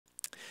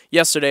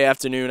Yesterday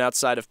afternoon,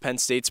 outside of Penn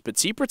State's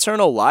Petit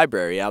Fraternal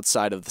Library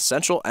outside of the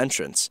central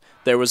entrance,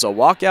 there was a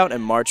walkout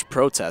and march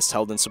protest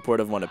held in support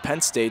of one of Penn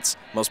State's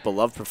most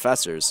beloved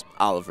professors,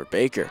 Oliver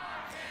Baker.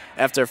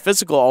 After a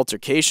physical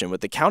altercation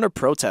with the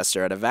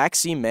counter-protester at a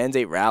vaccine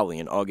mandate rally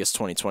in August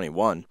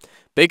 2021,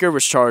 Baker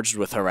was charged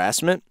with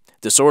harassment,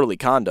 disorderly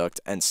conduct,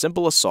 and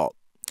simple assault.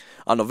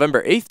 On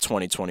November 8,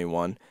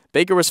 2021,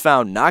 Baker was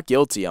found not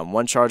guilty on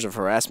one charge of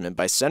harassment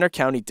by Center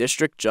County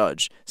District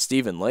Judge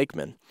Stephen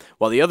Lakeman,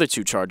 while the other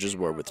two charges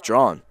were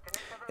withdrawn.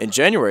 In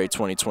January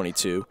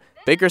 2022,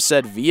 Baker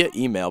said via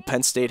email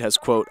Penn State has,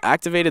 quote,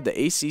 activated the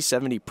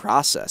AC-70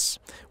 process,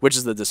 which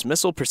is the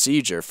dismissal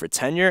procedure for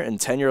tenure and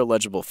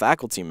tenure-eligible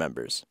faculty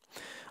members.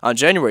 On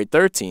January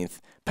 13th,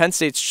 Penn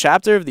State's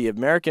chapter of the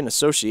American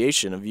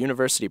Association of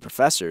University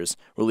Professors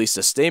released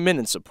a statement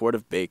in support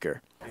of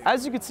Baker.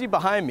 As you can see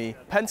behind me,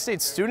 Penn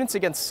State Students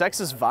Against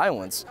Sexist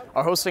Violence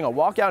are hosting a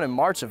walkout and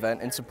march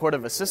event in support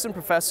of Assistant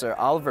Professor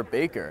Oliver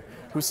Baker,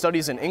 who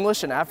studies in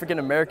English and African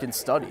American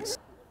Studies.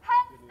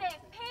 Penn State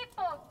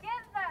people, give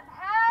them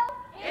hell!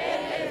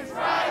 It is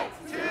right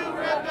to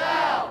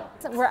rebel!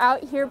 We're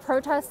out here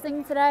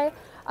protesting today.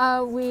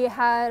 We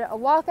had a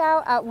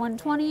walkout at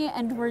 1:20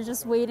 and we're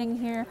just waiting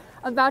here,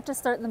 about to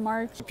start the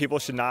march. People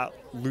should not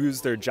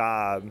lose their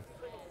job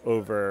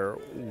over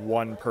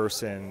one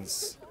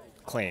person's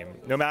claim,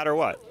 no matter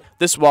what.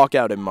 This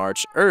walkout and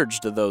march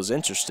urged those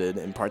interested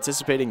in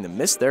participating to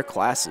miss their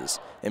classes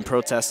in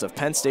protest of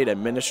Penn State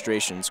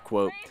administration's,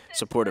 quote,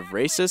 support of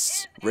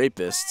racists,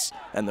 rapists,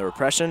 and the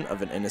repression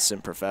of an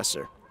innocent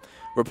professor.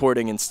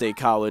 Reporting in State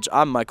College,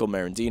 I'm Micael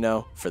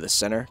Merendino for the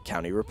Center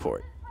County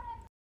Report.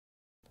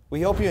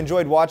 We hope you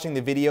enjoyed watching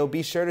the video.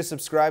 Be sure to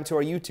subscribe to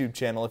our YouTube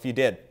channel if you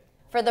did.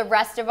 For the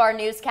rest of our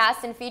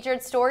newscasts and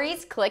featured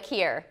stories, click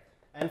here.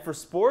 And for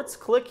sports,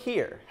 click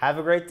here. Have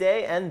a great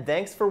day, and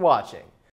thanks for watching.